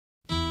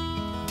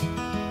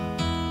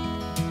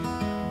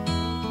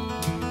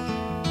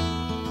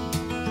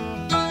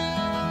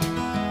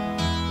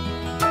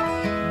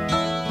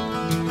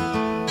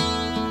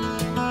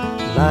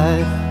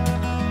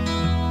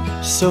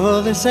Life,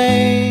 so they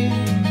say,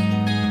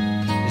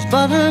 is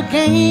but a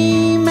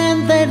game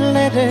and they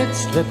let it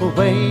slip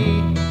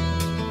away.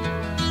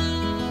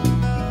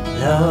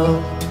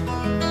 Love,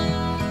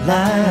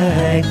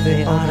 like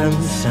the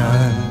autumn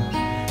sun,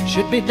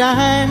 should be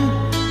dying,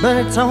 but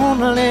it's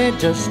only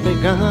just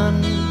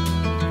begun.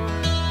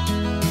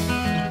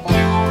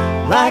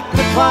 Like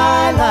the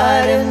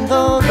twilight in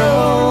the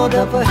road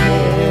up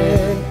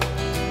ahead,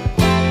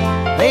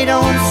 they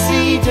don't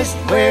see just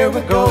where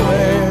we're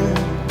going,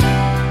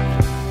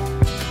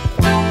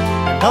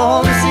 and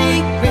all the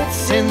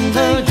secrets in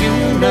the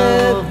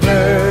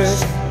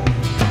universe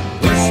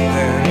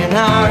whisper in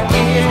our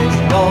ears.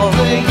 All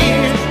the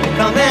years that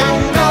come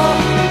and go,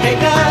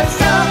 take us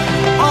up,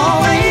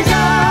 always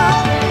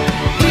up.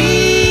 We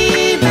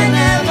may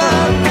never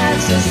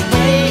pass this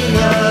way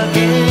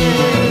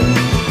again.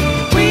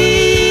 We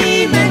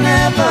may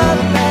never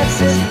pass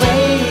this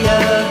way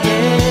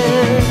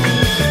again.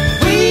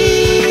 We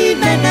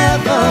may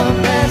never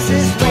pass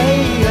this way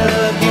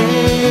again.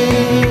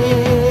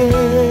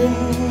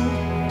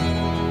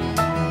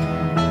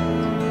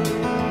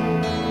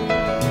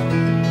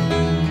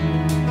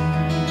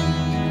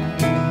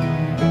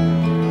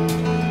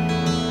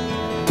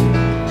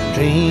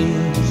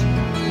 Dreams,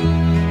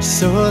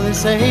 so they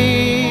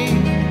say,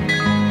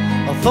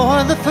 are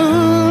for the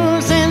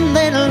fools and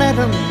they let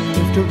them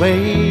drift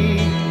away.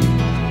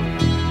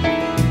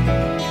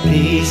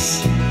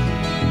 Peace,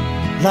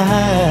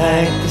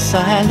 like the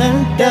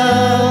silent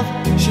dove,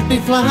 should be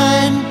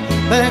flying,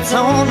 but it's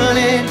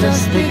only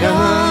just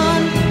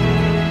begun.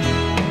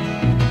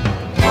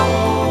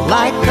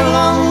 Like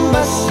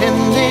Columbus in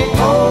the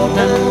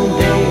olden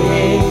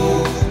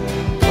days,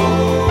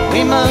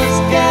 we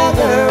must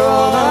gather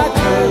all our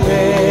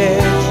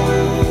courage,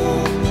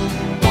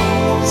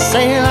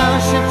 sail our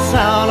ships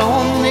out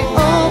on the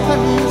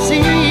open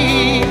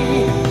sea,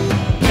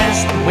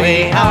 cast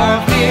away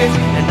our fears,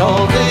 and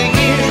all the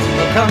years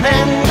will come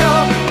and go,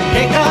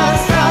 take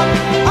us up,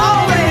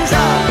 always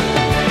up.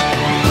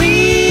 We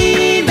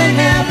may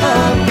never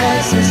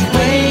pass this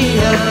way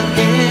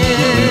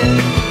again.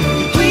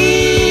 We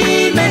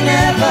may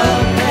never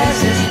pass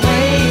this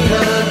way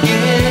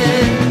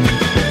again.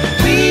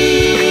 We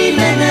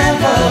may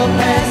never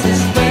pass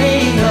this way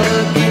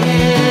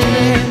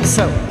again.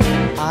 So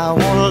I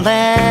wanna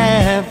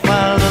laugh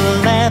while the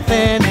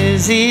laughing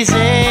is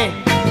easy.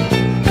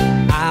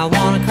 I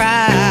wanna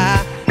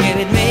cry if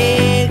it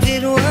makes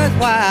it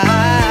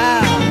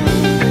worthwhile.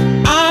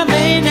 I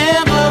may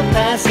never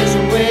pass this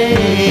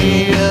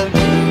way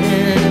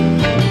again.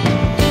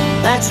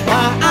 That's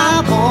why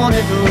I want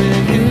it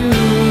with you.